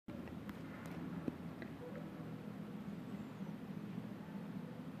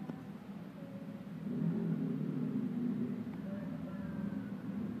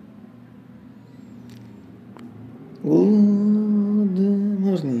Good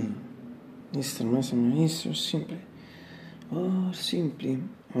morning, Mr. Master Minister, simply, or simply,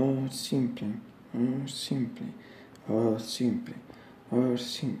 or simply, or simply, or simply, or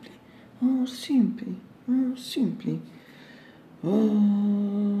simply, or simply, or simply,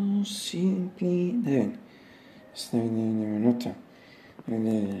 or simply. Then, nota,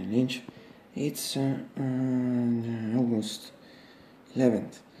 Lynch. It's August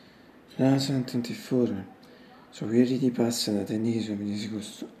 11th, 2024. So we already passed the 10 days of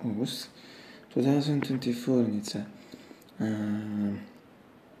this August 2024. It's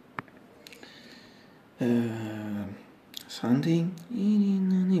Sunday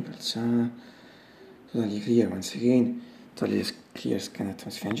in Naples. Totally clear once again. Totally clear sky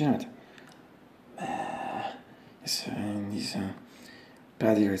atmosphere in general. Yes, and this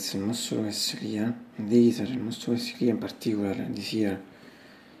pratica it's most always clear. These are most always clear in particular this year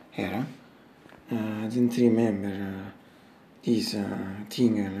era. I didn't remember this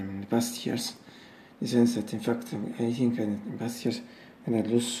thing in the past years. In the sense that, in fact, I think in the past years I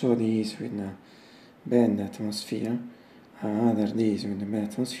had also days with a bad atmosphere, other days with a bad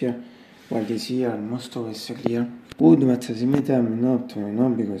atmosphere, while this year most always clear. Good, but at the same time not,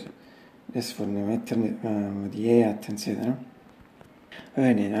 because that's for the matter the EAT, etc.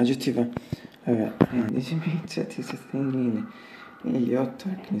 Bene, l'aggettivo, negli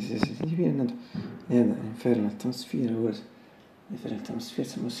 8 si diventano l'inferno atmosfera, l'inferno atmosfera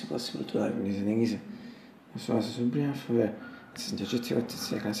se non si possible trovare, quindi se ne chiese la sua cosa sul prima, vabbè, se gli aggettivi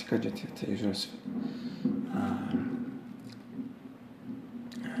se la classica aggettivo io sono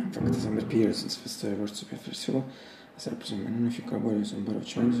infatti sempre più senza festare corso per farsi sarebbe sempre non fico a voi sono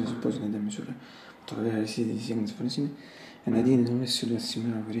barocciando se suppose da misura trovare siti di sequenza fonesine e nadine non essere due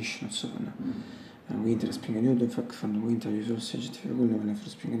simili operation non so winter spring nudo infatti fanno winter io solo se aggettivo quello per la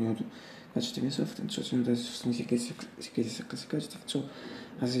spring nudo aggettivi soft non so se non si chiede so a si chiede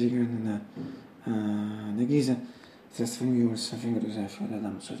da chiesa se sfogli un something to say for that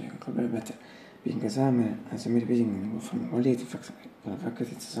I'm sorry come better being examined as a repeating from quality fact for the fact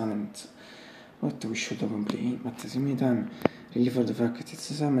that it's examined what we should complain but at the same time really for the fact that it's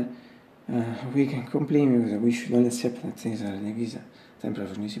examined we can complain because we should only accept that things are in the visa temporary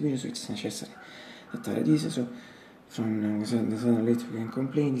for visibility so it's necessary that are this so from the sun later we can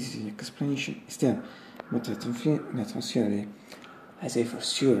complain this is the explanation instead but that atmosphere I say for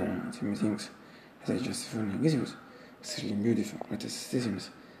sure things as I just for negatives it's really beautiful but it's systems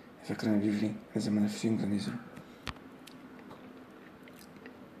effectively as a matter of synchronism.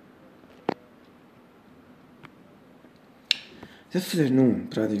 This afternoon,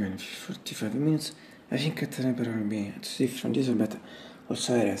 practically in 45 minutes, I think at the temper will be to see from this but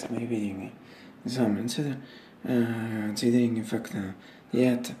also areas I'm repeating summer etc. Considering in fact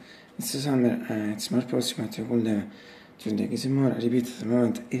yet it's summer it's more possible to call them during the case more repeat the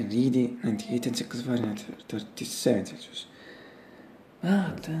moment in reading 98 and 6 Fahrenheit 37 Celsius.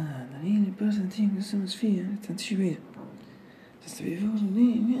 But the really important thing is atmosphere it's anticipated. Just before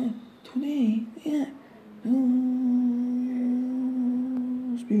today, yeah. Oh,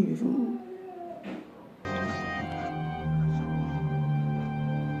 it's beautiful.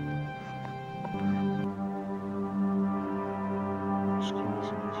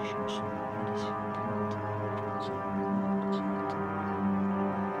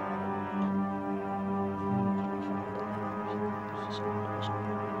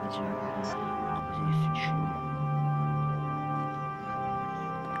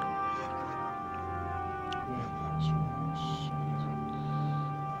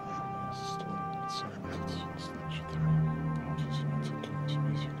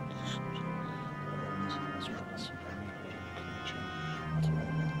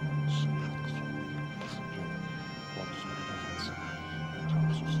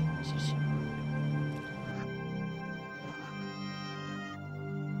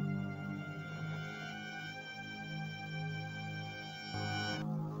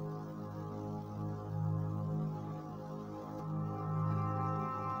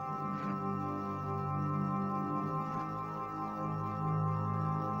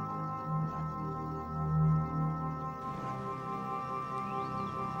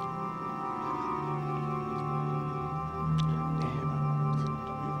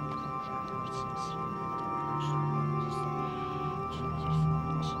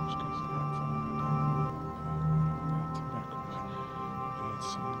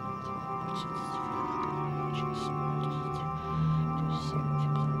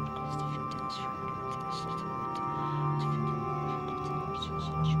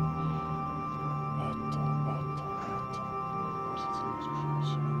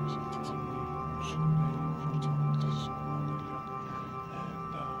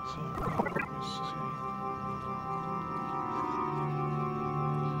 Questo sì.